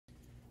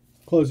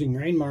Closing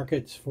grain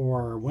markets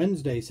for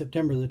Wednesday,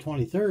 September the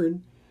 23rd.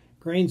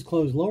 Grains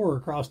closed lower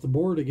across the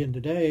board again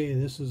today.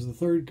 This is the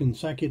third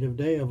consecutive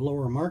day of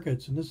lower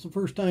markets, and this is the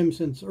first time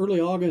since early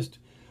August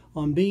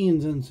on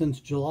beans and since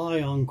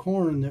July on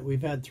corn that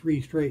we've had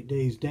 3 straight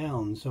days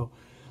down. So a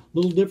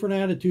little different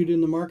attitude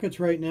in the markets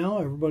right now.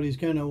 Everybody's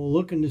kind of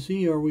looking to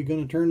see, are we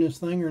going to turn this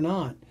thing or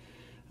not?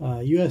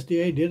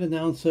 USDA did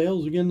announce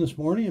sales again this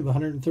morning of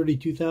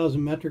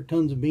 132,000 metric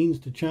tons of beans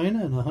to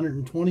China and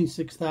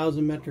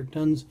 126,000 metric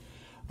tons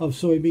of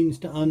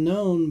soybeans to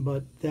unknown,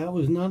 but that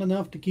was not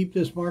enough to keep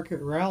this market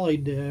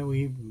rallied.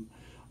 We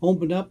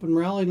opened up and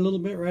rallied a little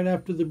bit right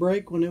after the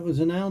break when it was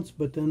announced,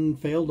 but then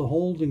failed to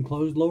hold and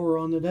closed lower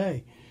on the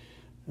day.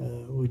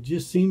 It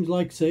just seems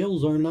like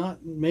sales are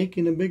not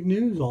making a big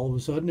news. All of a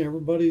sudden,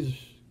 everybody's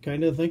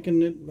kind of thinking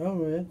that,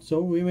 oh,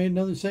 so we made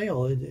another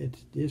sale. It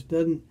just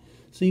doesn't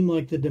seem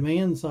like the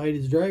demand side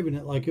is driving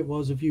it like it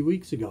was a few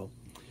weeks ago.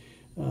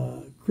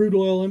 Crude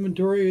oil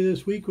inventory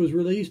this week was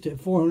released at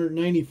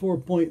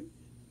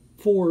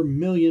 494.4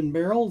 million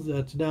barrels.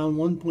 That's down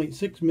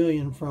 1.6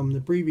 million from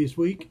the previous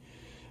week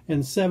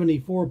and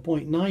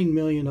 74.9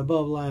 million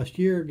above last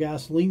year.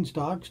 Gasoline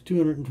stocks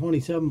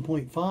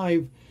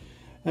 227.5.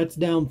 That's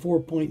down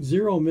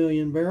 4.0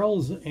 million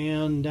barrels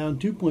and down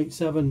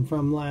 2.7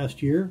 from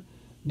last year.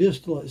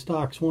 Distillate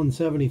stocks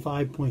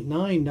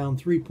 175.9, down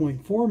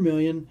 3.4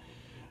 million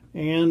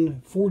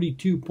and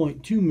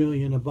 42.2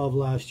 million above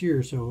last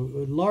year. So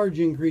a large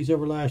increase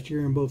over last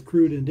year in both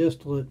crude and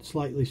distillate,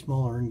 slightly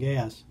smaller in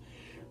gas.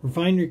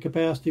 Refinery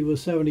capacity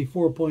was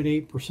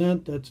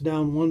 74.8%. That's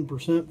down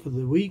 1% for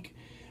the week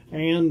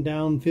and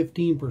down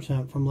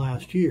 15% from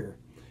last year.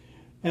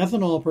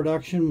 Ethanol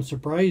production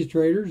surprised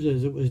traders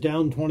as it was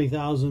down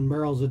 20,000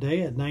 barrels a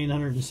day at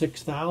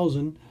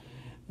 906,000,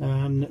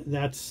 and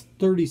that's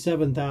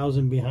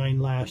 37,000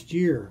 behind last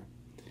year.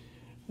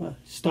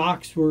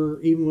 Stocks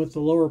were, even with the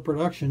lower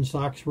production,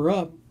 stocks were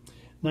up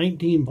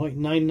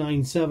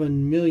 19.997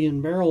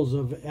 million barrels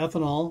of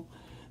ethanol.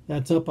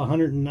 That's up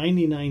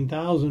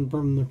 199,000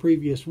 from the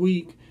previous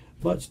week,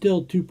 but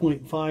still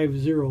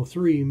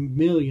 2.503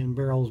 million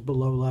barrels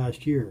below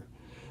last year.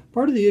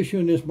 Part of the issue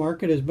in this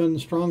market has been the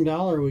strong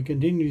dollar. We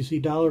continue to see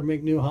dollar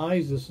make new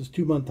highs. This is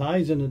 2-month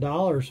highs in the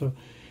dollar, so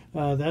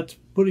that's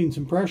putting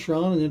some pressure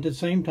on. And at the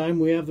same time,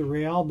 we have the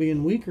real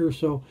being weaker.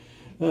 So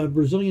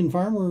Brazilian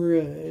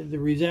farmer, the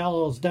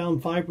real is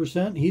down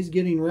 5%. He's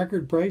getting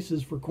record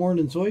prices for corn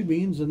and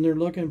soybeans, and they're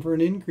looking for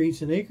an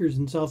increase in acres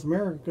in South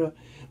America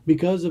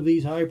because of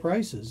these high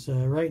prices.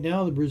 Right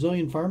now, the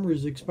Brazilian farmer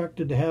is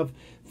expected to have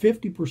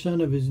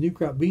 50% of his new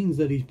crop beans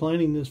that he's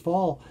planting this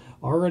fall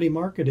already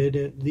marketed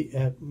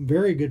at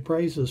very good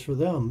prices for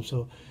them.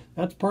 So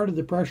that's part of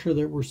the pressure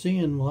that we're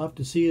seeing. We'll have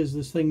to see as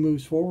this thing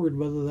moves forward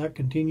whether that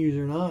continues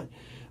or not.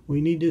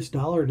 We need this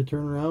dollar to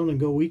turn around and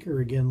go weaker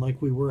again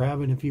like we were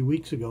having a few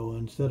weeks ago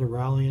instead of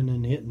rallying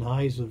and hitting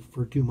highs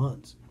for 2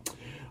 months.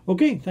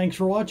 Okay, thanks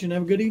for watching.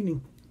 Have a good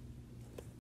evening.